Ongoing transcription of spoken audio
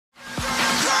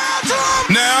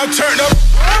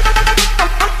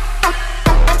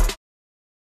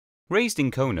Raised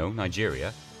in Kano,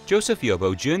 Nigeria, Joseph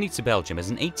Yobo journeyed to Belgium as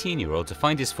an 18-year-old to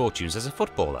find his fortunes as a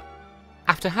footballer.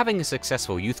 After having a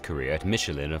successful youth career at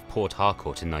Michelin of Port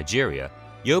Harcourt in Nigeria,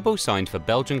 Yobo signed for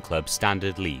Belgian club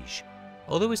Standard Liège.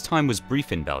 Although his time was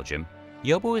brief in Belgium,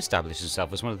 Yobo established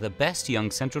himself as one of the best young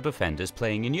central defenders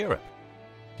playing in Europe.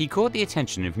 He caught the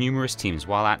attention of numerous teams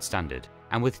while at Standard,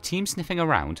 and with teams sniffing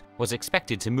around, was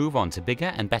expected to move on to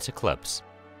bigger and better clubs.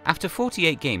 After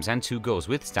 48 games and 2 goals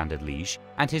with Standard Liège,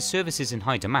 and his services in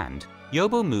high demand,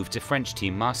 Yobo moved to French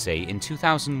team Marseille in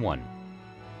 2001.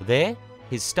 There,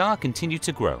 his star continued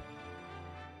to grow.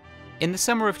 In the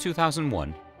summer of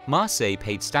 2001, Marseille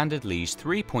paid Standard Liège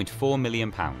 £3.4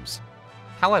 million.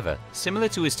 However, similar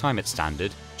to his time at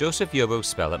Standard, Joseph Yobo's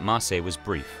spell at Marseille was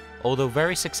brief, although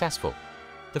very successful.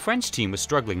 The French team was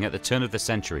struggling at the turn of the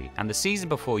century, and the season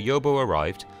before Yobo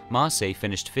arrived, Marseille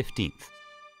finished 15th.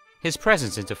 His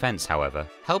presence in defence, however,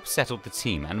 helped settle the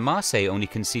team, and Marseille only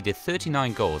conceded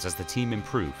 39 goals as the team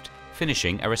improved,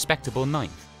 finishing a respectable 9th.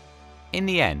 In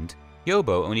the end,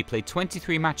 Yobo only played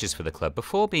 23 matches for the club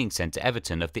before being sent to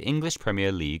Everton of the English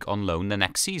Premier League on loan the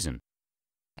next season.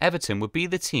 Everton would be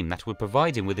the team that would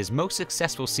provide him with his most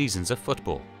successful seasons of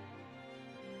football.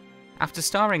 After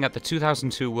starring at the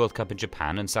 2002 World Cup in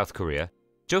Japan and South Korea,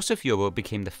 Joseph Yobo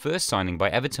became the first signing by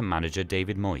Everton manager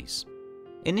David Moyes.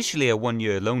 Initially a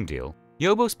 1-year loan deal,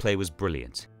 Yobo's play was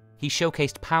brilliant. He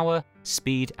showcased power,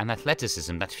 speed and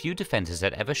athleticism that few defenders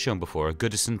had ever shown before at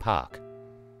Goodison Park.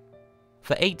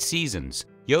 For 8 seasons,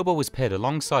 Yobo was paired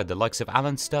alongside the likes of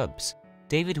Alan Stubbs,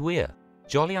 David Weir,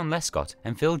 Jolyon Lescott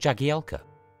and Phil Jagielka.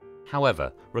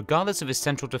 However, regardless of his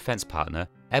central defence partner,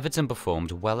 Everton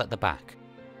performed well at the back.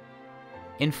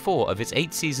 In 4 of its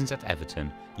 8 seasons at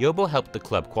Everton, Yobo helped the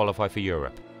club qualify for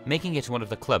Europe, making it one of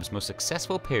the club's most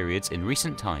successful periods in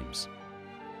recent times.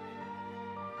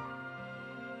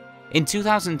 In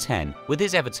 2010, with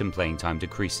his Everton playing time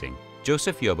decreasing,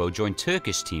 Joseph Yobo joined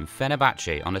Turkish team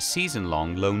Fenerbahce on a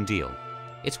season-long loan deal.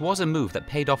 It was a move that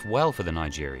paid off well for the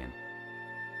Nigerian.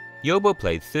 Yobo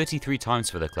played 33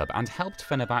 times for the club and helped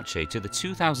Fenerbahce to the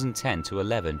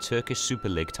 2010-11 Turkish Super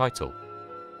League title.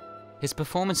 His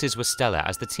performances were stellar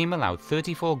as the team allowed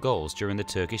 34 goals during the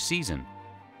Turkish season.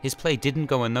 His play didn't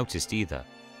go unnoticed either.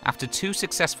 After 2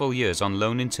 successful years on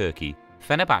loan in Turkey,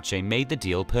 Fenerbahce made the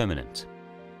deal permanent.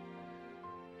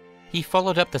 He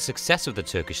followed up the success of the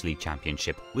Turkish League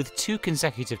Championship with 2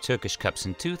 consecutive Turkish Cups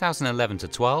in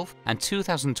 2011-12 and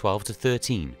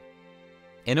 2012-13.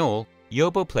 In all,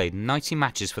 Yobo played 90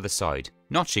 matches for the side,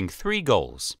 notching 3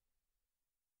 goals.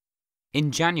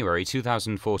 In January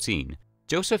 2014,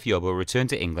 Joseph Yobo returned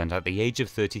to England at the age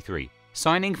of 33,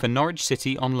 signing for Norwich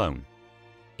City on loan.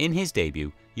 In his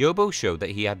debut, Yobo showed that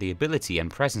he had the ability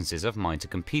and presences of mind to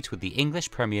compete with the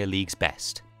English Premier League's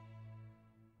best.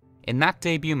 In that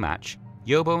debut match,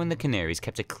 Yobo and the Canaries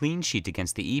kept a clean sheet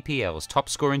against the EPL's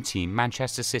top-scoring team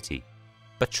Manchester City,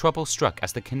 but trouble struck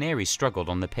as the Canaries struggled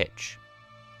on the pitch.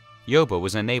 Yobo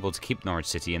was unable to keep Norwich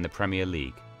City in the Premier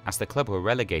League, as the club were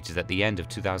relegated at the end of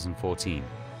 2014.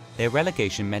 Their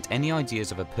relegation meant any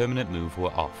ideas of a permanent move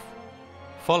were off.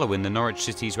 Following the Norwich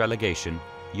City's relegation,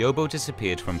 Yobo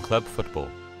disappeared from club football.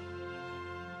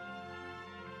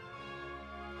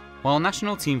 While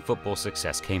national team football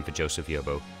success came for Joseph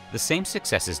Yobo, the same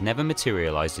successes never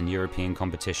materialised in European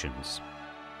competitions.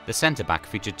 The centre-back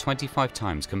featured 25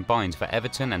 times combined for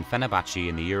Everton and Fenerbahce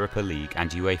in the Europa League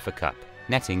and UEFA Cup,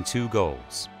 netting 2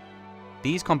 goals.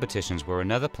 These competitions were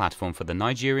another platform for the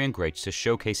Nigerian great to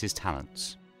showcase his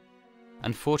talents.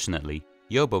 Unfortunately,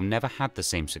 Yobo never had the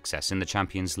same success in the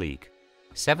Champions League.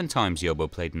 7 times Yobo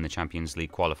played in the Champions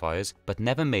League qualifiers, but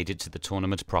never made it to the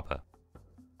tournament proper.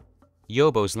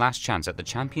 Yobo's last chance at the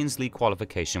Champions League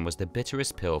qualification was the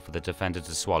bitterest pill for the defender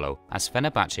to swallow, as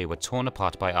Fenerbahce were torn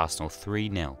apart by Arsenal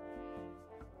 3-0.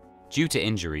 Due to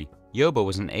injury, Yobo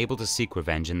was unable to seek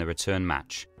revenge in the return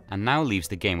match, and now leaves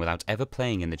the game without ever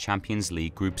playing in the Champions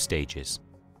League group stages.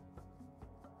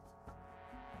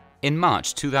 In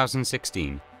March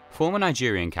 2016, former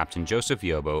Nigerian captain Joseph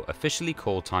Yobo officially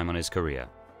called time on his career,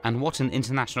 and what an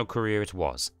international career it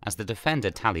was, as the defender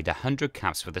tallied 100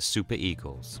 caps for the Super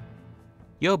Eagles.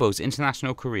 Yobo's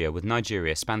international career with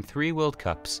Nigeria spanned 3 World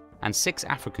Cups and 6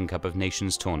 African Cup of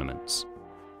Nations tournaments.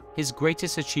 His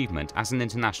greatest achievement as an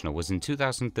international was in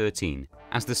 2013,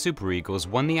 as the Super Eagles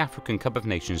won the African Cup of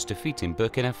Nations, defeating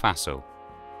Burkina Faso.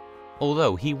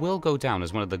 Although he will go down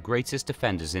as one of the greatest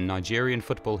defenders in Nigerian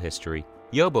football history,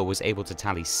 Yobo was able to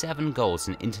tally 7 goals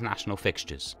in international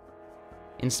fixtures.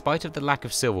 In spite of the lack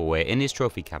of silverware in his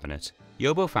trophy cabinet,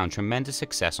 Yobo found tremendous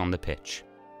success on the pitch.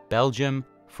 Belgium,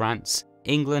 France,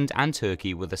 England and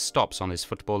Turkey were the stops on his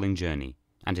footballing journey,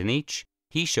 and in each,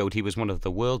 he showed he was one of the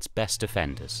world's best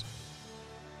defenders.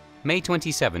 May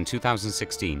 27,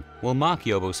 2016 will mark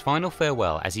Yobo's final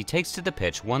farewell as he takes to the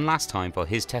pitch one last time for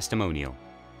his testimonial.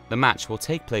 The match will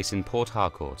take place in Port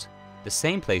Harcourt, the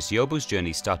same place Yobo's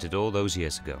journey started all those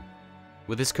years ago.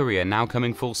 With his career now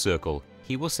coming full circle,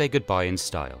 he will say goodbye in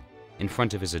style, in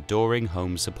front of his adoring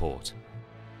home support.